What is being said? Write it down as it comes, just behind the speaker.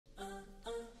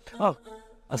Oh,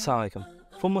 Assalamu alaikum.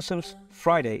 For Muslims,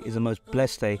 Friday is the most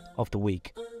blessed day of the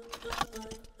week.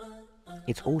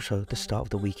 It's also the start of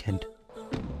the weekend.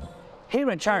 Here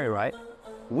in Chari, right,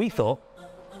 we thought,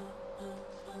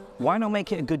 why not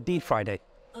make it a good deed Friday?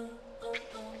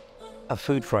 A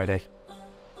Food Friday.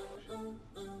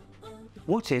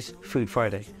 What is Food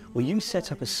Friday? Well, you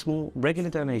set up a small regular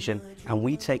donation and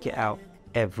we take it out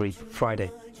every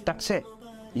Friday. That's it.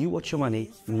 You watch your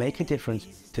money make a difference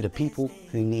to the people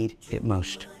who need it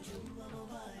most.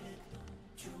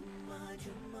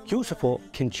 Your support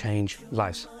can change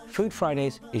lives. Food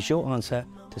Fridays is your answer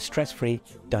to stress-free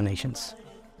donations.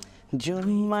 I'm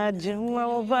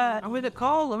in a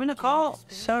call.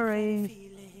 Sorry.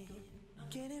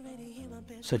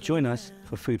 So join us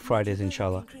for Food Fridays,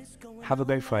 inshallah. Have a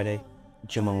great Friday.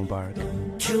 Jummah Mubarak.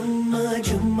 Jummah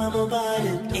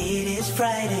Mubarak. It is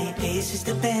Friday. This is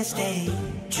the best day.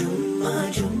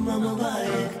 Jummah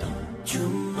Mubarak.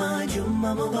 Jummah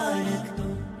Mubarak.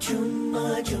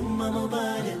 Jummah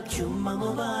Mubarak. Jummah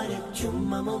Mubarak.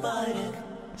 Jummah Mubarak.